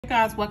Hey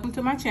guys, welcome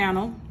to my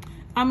channel.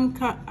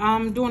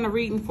 I'm doing a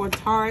reading for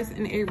Taurus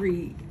and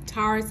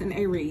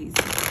Aries.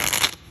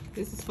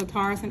 This is for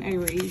Taurus and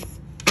Aries.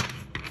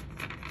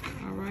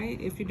 All right,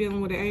 if you're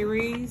dealing with the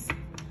Aries,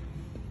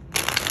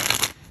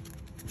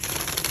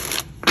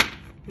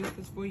 this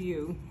is for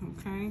you.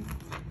 Okay.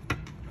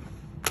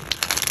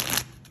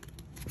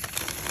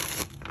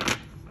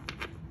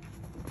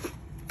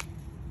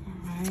 All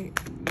right,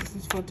 this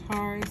is for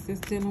Taurus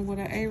that's dealing with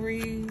the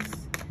Aries.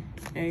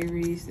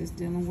 Aries is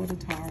dealing with a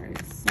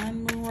Taurus.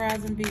 Sun, Moon,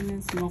 Rising,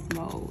 Venus, North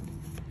Node.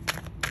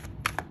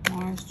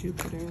 Mars,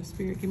 Jupiter.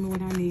 Spirit, give me what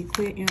I need.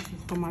 Clear answers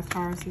for my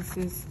Taurus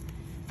is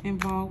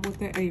involved with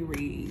the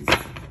Aries.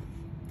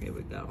 Here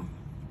we go.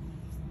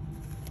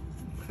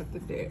 Cut the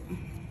deck.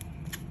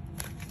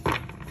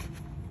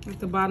 At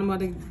the bottom of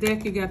the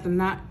deck, you got the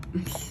knot.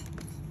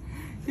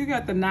 You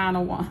got the Nine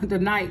of Wands, the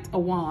Knight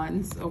of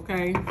Wands.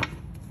 Okay. Here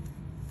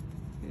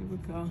we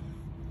go.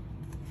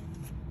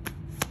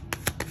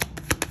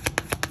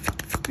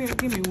 Spirit,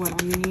 give me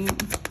what I need.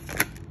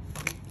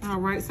 All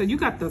right, so you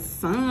got the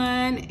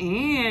Sun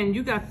and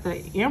you got the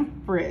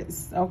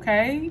Empress.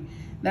 Okay,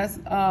 that's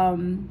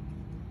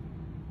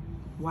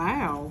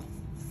wow.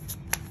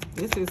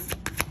 This is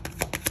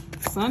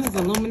Sun is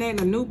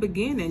illuminating a new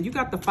beginning. You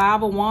got the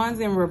Five of Wands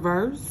in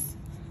reverse.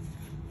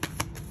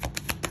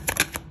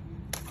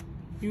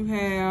 You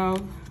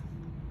have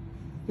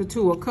the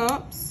Two of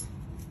Cups.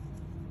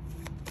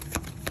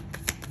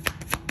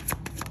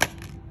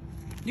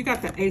 You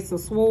got the Ace of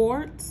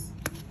Swords.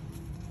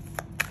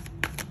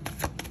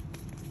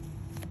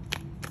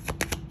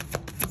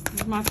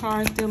 This is my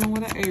Taurus dealing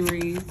with an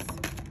Aries.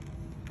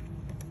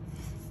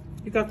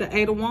 You got the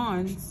Eight of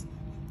Wands.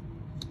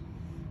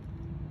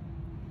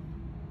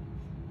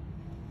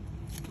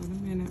 Wait a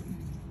minute.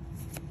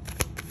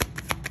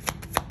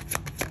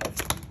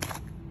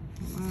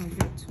 Wow, you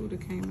got two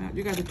that came out.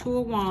 You got the Two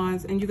of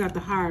Wands and you got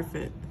the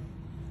Hierophant.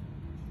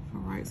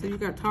 All right, so you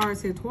got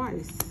Taurus here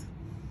twice.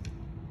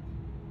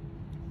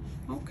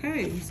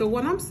 Okay, so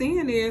what I'm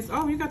seeing is,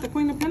 oh, you got the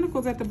Queen of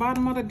Pentacles at the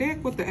bottom of the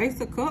deck with the Ace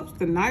of Cups,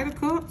 the Knight of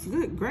Cups.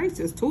 Good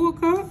gracious, Two of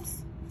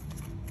Cups.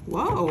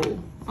 Whoa,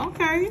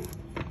 okay.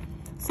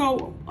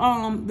 So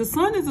the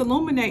Sun is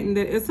illuminating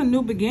that it's a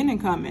new beginning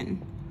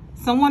coming.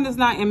 Someone is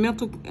not in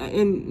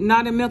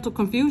mental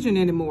confusion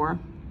anymore.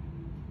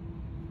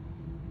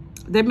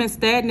 They've been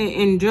stagnant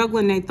and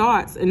juggling their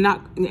thoughts and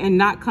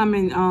not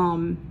coming.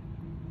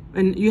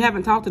 And you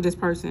haven't talked to this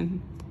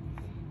person.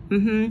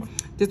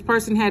 This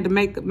person had to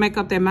make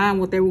up their mind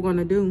what they were going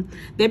to do.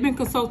 They've been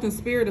consulting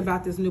spirit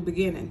about this new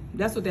beginning.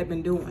 That's what they've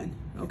been doing.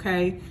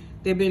 Okay,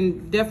 they've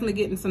been definitely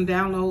getting some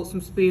downloads from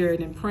spirit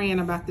and praying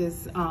about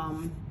this,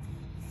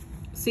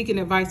 seeking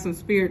advice from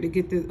spirit to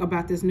get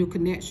about this new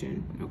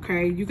connection.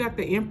 Okay, you got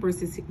the Empress.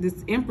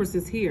 This Empress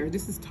is here.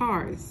 This is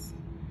Taurus.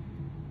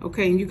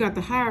 Okay, and you got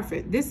the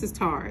Hierophant. This is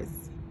Taurus.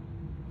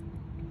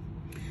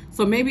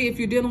 So maybe if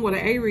you're dealing with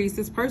an Aries,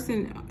 this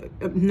person,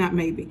 not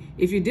maybe,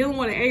 if you're dealing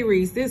with an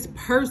Aries, this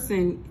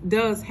person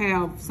does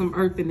have some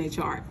earth in their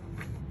chart.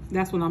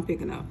 That's what I'm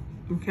picking up,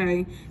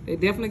 okay? They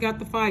definitely got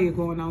the fire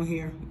going on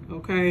here,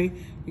 okay?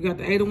 You got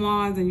the Eight of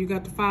Wands and you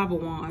got the Five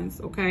of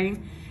Wands, okay?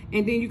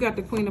 And then you got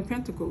the Queen of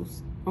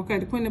Pentacles, okay?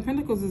 The Queen of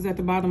Pentacles is at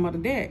the bottom of the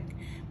deck.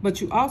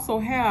 But you also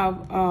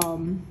have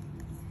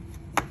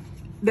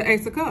the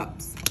Ace of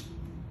Cups.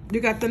 You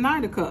got the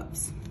Knight of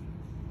Cups.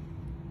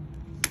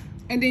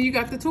 And then you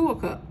got the Two of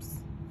Cups.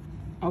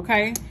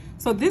 Okay,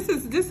 so this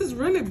is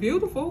really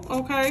beautiful.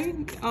 Okay,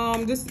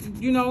 this,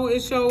 you know,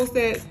 it shows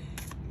that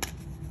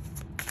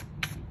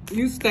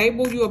you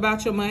stable, you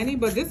about your money,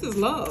 but this is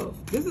love.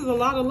 This is a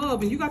lot of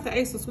love. And you got the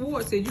Ace of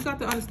Swords here. You got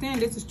to understand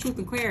this is truth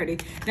and clarity.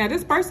 Now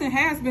this person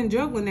has been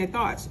juggling their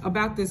thoughts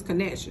about this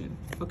connection.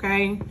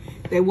 Okay,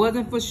 they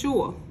wasn't for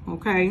sure.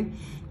 Okay,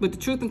 but the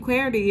truth and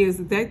clarity is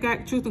they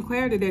got truth and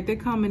clarity that they're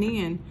coming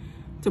in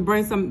to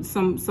bring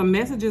some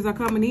messages are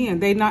coming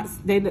in. They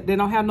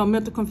don't have no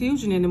mental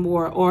confusion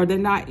anymore, or they're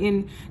not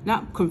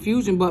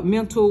confusion, but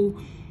mental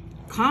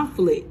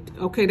conflict.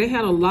 Okay, they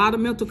had a lot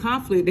of mental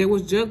conflict. They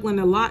was juggling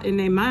a lot in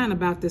their mind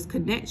about this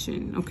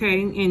connection.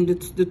 Okay, and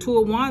the Two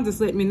of Wands just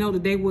let me know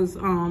that they was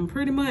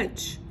pretty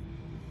much,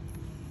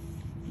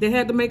 they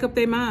had to make up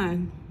their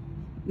mind.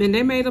 Then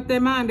they made up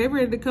their mind. They're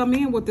ready to come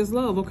in with this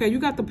love. Okay, you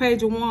got the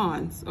Page of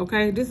Wands.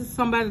 Okay, this is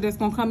somebody that's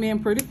gonna come in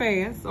pretty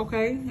fast.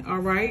 Okay, all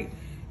right.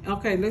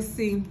 Okay, let's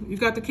see. You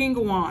got the King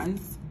of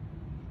Wands.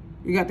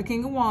 You got the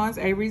King of Wands,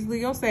 Aries,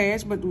 Leo,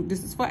 Sag, but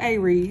this is for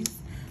Aries.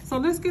 So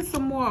let's get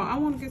some more. I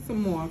want to get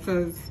some more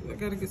because I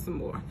got to get some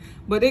more.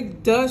 But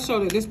it does show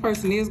that this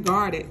person is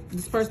guarded.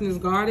 This person is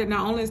guarded.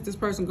 Not only is this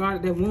person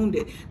guarded, they're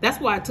wounded. That's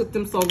why it took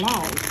them so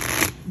long.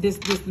 This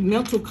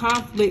mental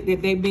conflict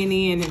that they've been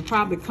in, and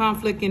probably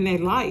conflict in their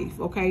life,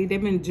 okay?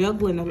 They've been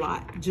juggling a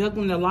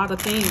lot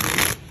of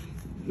things.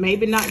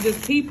 Maybe not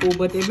just people,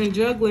 but they've been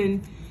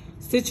juggling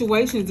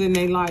situations in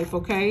their life,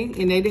 okay?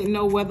 And they didn't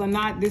know whether or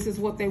not this is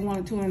what they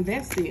wanted to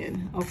invest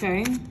in,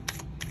 okay?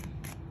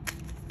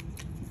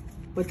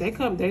 But they're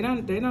coming out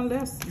of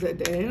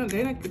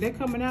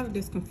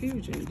this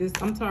confusion. This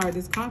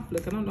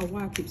conflict. I don't know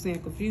why I keep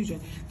saying confusion.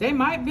 They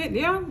might be,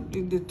 yeah,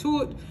 the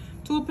two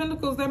of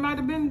Pentacles, they might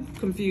have been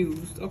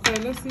confused. Okay,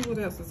 let's see what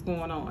else is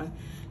going on.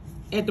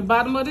 At the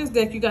bottom of this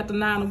deck, you got the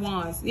Nine of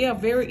Wands. Yeah,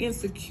 very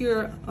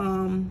insecure,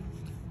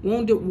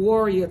 wounded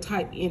warrior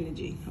type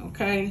energy.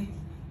 Okay,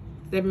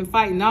 they've been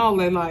fighting all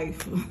their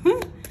life.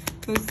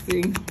 Let's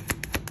see.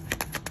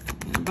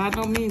 And by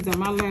no means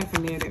am I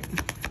laughing at it.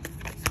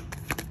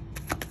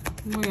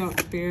 Well,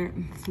 Spirit,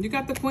 you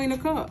got the Queen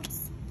of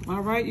Cups.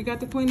 All right, you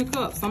got the Queen of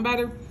Cups.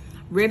 Somebody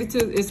ready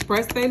to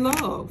express their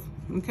love,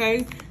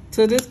 okay,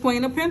 to this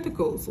Queen of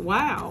Pentacles.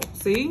 Wow,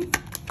 see?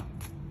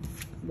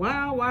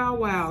 Wow, wow,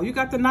 wow. You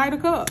got the Knight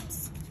of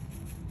Cups.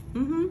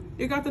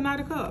 You got the Knight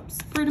of Cups.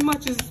 Pretty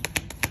much is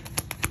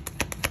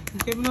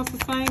giving us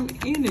the same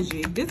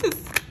energy. This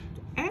is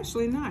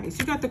actually nice.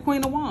 You got the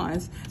Queen of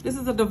Wands. This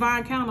is a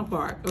divine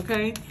counterpart,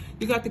 okay?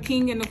 You got the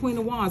King and the Queen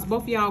of Wands.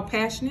 Both of y'all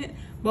passionate.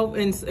 Both,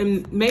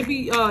 and maybe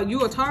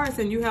you a Taurus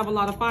and you have a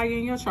lot of fire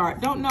in your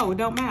chart. Don't know. It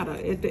don't matter.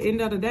 At the end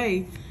of the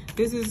day,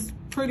 this is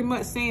pretty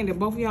much saying that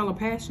both of y'all are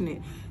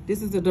passionate.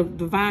 This is a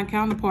divine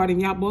counterpart,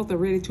 and y'all both are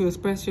ready to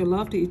express your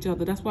love to each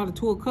other. That's why the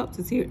Two of Cups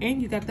is here.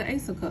 And you got the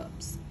Ace of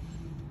Cups,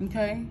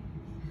 okay?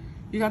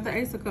 You got the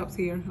Ace of Cups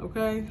here,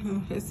 okay?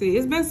 Let's see.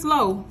 It's been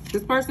slow.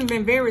 This person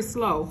been very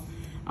slow.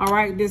 All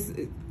right,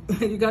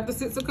 you got the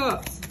Six of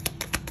Cups.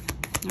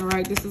 All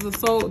right, this is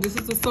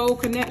a soul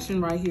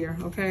connection right here,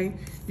 okay?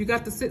 You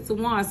got the Six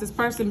of Wands. This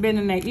person been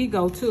in their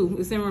ego too.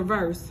 It's in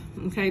reverse,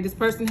 okay? This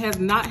person has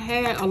not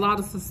had a lot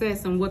of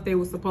success in what they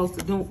were supposed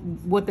to do,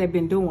 what they've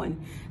been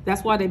doing.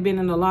 That's why they've been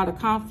in a lot of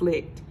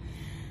conflict,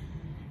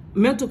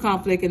 mental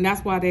conflict, and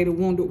that's why they're the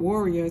wounded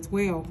warrior as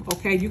well,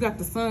 okay? You got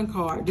the Sun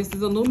card. This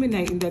is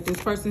illuminating that this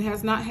person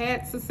has not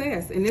had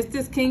success, and it's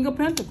this King of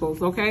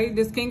Pentacles, okay?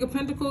 This King of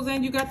Pentacles,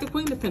 and you got the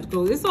Queen of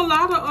Pentacles. It's a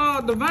lot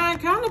of divine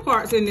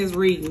counterparts in this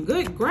reading.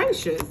 Good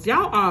gracious.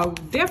 Y'all are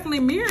definitely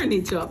mirroring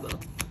each other.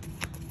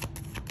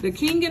 The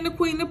King and the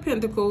Queen of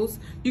Pentacles.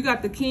 You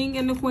got the King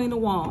and the Queen of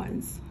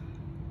Wands.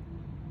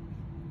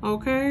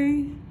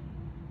 Okay?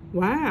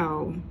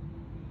 Wow.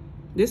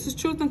 This is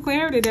truth and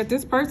clarity that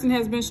this person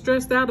has been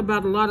stressed out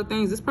about a lot of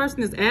things. This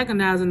person is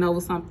agonizing over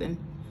something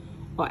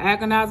or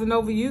agonizing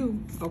over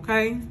you,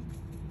 okay?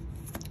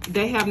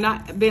 They have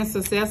not been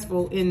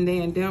successful in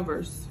their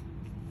endeavors.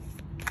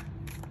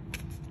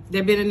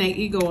 They've been in their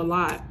ego a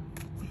lot.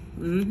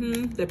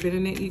 They've been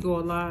in their ego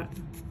a lot.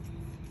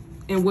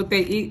 And what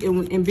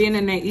and being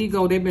in their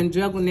ego, they've been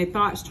juggling their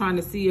thoughts, trying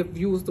to see if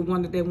you was the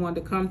one that they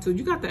wanted to come to.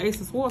 You got the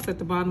Ace of Swords at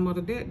the bottom of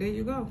the deck. There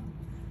you go.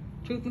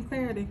 Truth and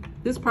clarity.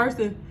 This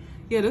person,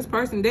 yeah, this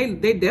person, they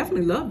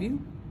definitely love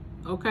you,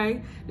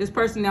 okay? This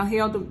person now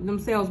held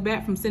themselves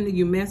back from sending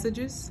you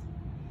messages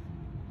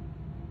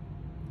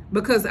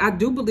because I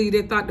do believe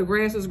they thought the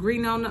grass was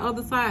green on the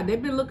other side.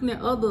 They've been looking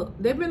at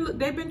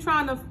they've been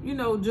trying to, you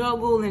know,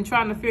 juggle and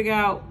trying to figure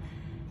out,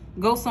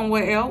 go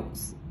somewhere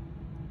else.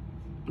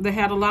 They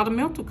had a lot of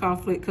mental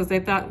conflict because they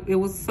thought it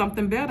was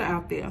something better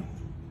out there.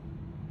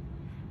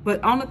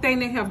 But only thing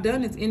they have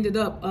done is ended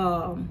up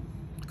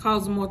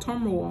causing more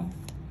turmoil.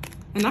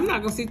 And I'm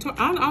not gonna see,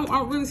 I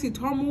don't really see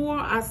turmoil.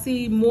 I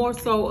see more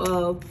so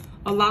of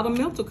a lot of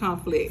mental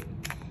conflict.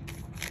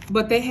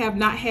 But they have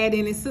not had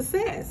any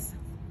success.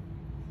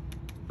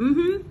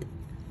 And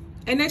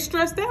they're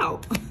stressed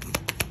out.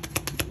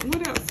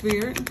 What else,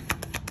 Spirit?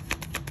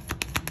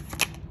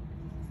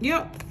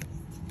 Yep.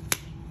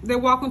 They're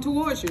walking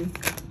towards you,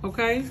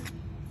 okay?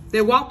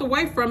 They walked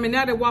away from it,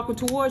 now they're walking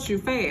towards you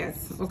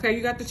fast, okay?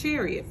 You got the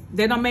Chariot.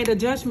 They done made a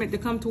judgment to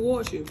come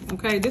towards you,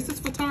 okay? This is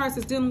for Taurus,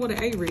 it's dealing with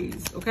an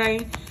Aries,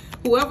 okay?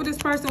 Whoever this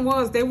person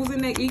was, they was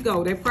in their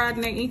ego, their pride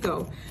in their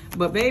ego.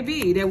 But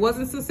baby, they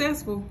wasn't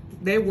successful.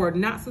 They were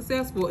not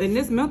successful. And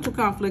this mental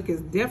conflict is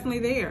definitely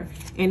there.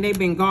 And they've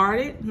been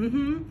guarded,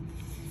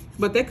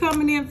 But they're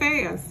coming in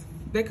fast.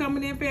 They're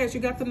coming in fast. You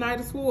got the Knight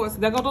of Swords.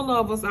 There go the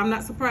Lovers. I'm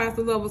not surprised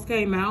the Lovers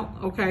came out,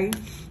 okay?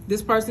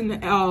 This person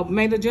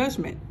made a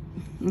judgment,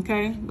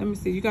 okay? Let me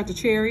see. You got the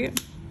Chariot,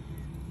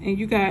 and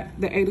you got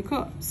the Eight of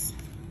Cups.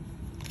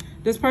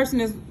 This person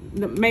has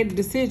made a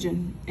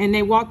decision, and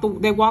they're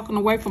walking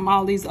away from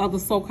all these other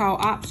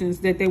so-called options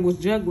that they was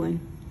juggling,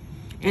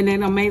 and they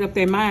done made up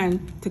their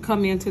mind to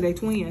come into their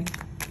twin.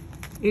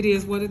 It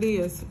is what it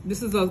is.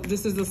 This is a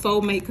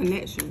soulmate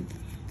connection.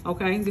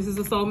 Okay, this is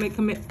a soulmate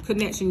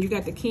connection. You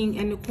got the King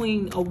and the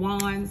Queen of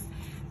Wands,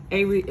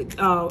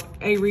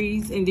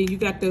 Aries, and then you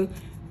got the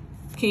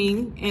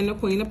King and the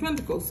Queen of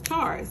Pentacles,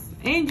 Taurus,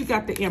 and you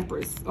got the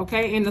Empress.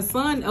 Okay, and the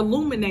Sun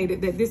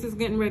illuminated that this is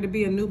getting ready to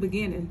be a new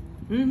beginning.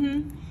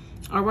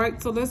 All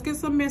right, so let's get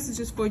some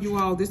messages for you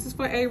all. This is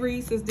for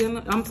Aries.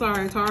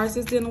 Taurus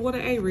is dealing with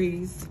an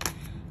Aries.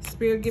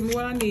 Spirit, give me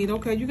what I need.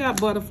 Okay, you got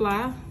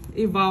Butterfly,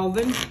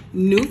 evolving,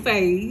 new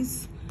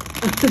phase.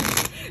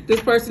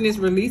 This person is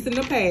releasing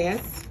the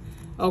past,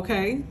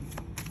 okay?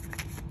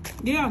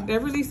 Yeah, they're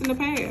releasing the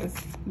past.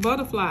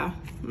 Butterfly.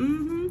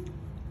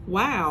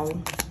 Wow.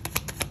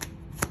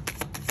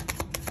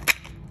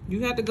 You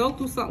had to go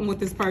through something with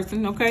this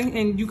person, okay?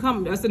 And you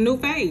come, that's a new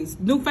phase.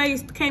 New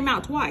phase came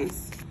out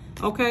twice,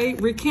 okay?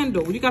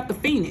 Rekindle. You got the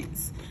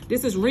Phoenix.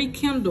 This is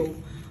rekindle,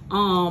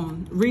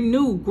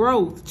 renew,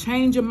 growth,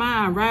 change your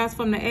mind, rise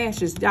from the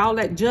ashes. All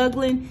that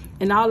juggling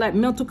and all that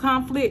mental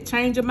conflict,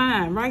 change your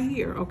mind right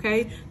here,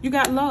 okay? You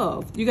got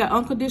love. You got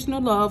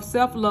unconditional love,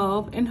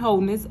 self-love and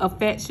wholeness,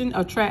 affection,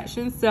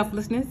 attraction,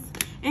 selflessness,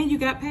 and you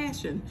got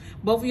passion.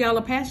 Both of y'all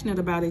are passionate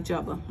about each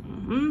other.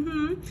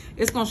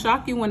 It's going to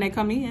shock you when they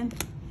come in.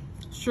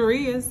 Sure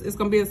is. It's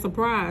going to be a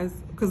surprise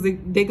because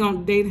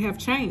they have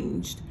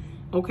changed,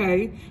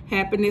 okay?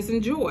 Happiness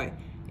and joy.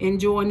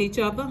 Enjoying each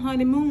other,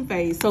 honeymoon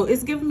phase. So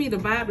it's giving me the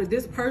vibe that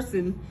this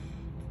person,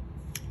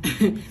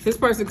 this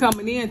person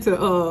coming in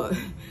to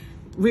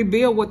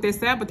rebuild what they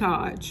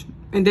sabotage.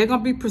 And they're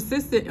going to be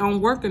persistent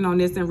on working on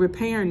this and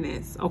repairing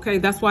this. Okay,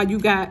 that's why you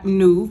got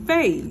new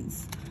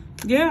phase.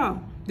 Yeah,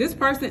 this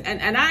person,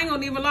 and I ain't going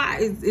to even lie,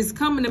 it's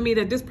coming to me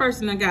that this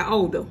person done got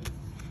older.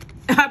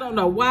 I don't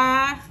know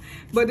why,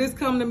 but it's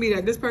coming to me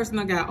that this person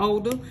done got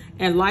older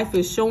and life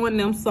is showing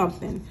them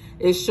something.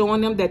 It's showing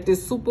them that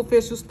this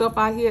superficial stuff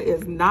out here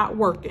is not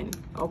working,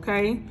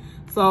 okay?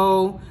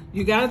 So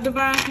you got a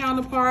divine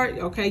counterpart,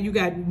 okay? You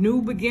got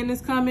new beginnings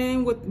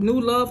coming with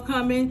new love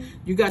coming.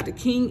 You got the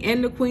King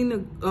and the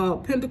Queen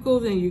of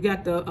Pentacles, and you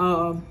got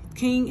the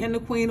King and the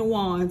Queen of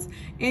Wands,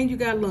 and you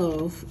got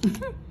love.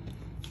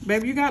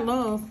 Baby, you got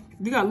love.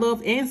 You got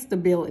love and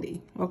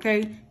stability,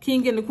 okay?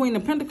 King and the Queen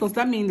of Pentacles,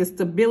 that means the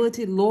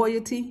stability,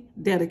 loyalty,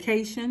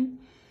 dedication,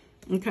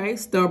 okay?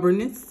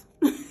 Stubbornness.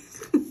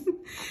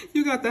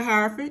 You got the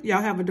Hierophant.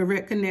 Y'all have a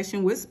direct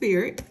connection with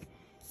spirit.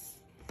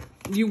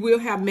 You will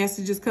have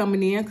messages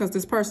coming in because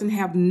this person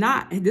has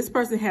not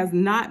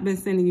been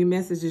sending you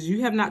messages.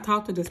 You have not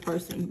talked to this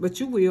person, but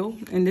you will.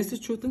 And this is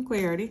truth and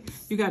clarity.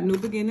 You got new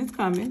beginnings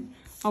coming.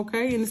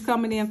 Okay, and it's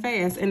coming in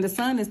fast. And the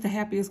Sun is the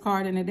happiest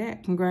card in the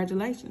deck.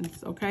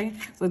 Congratulations, okay?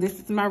 So this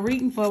is my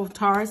reading for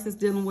Taurus is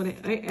dealing with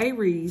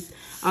Aries.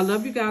 I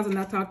love you guys, and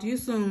I'll talk to you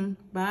soon.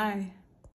 Bye.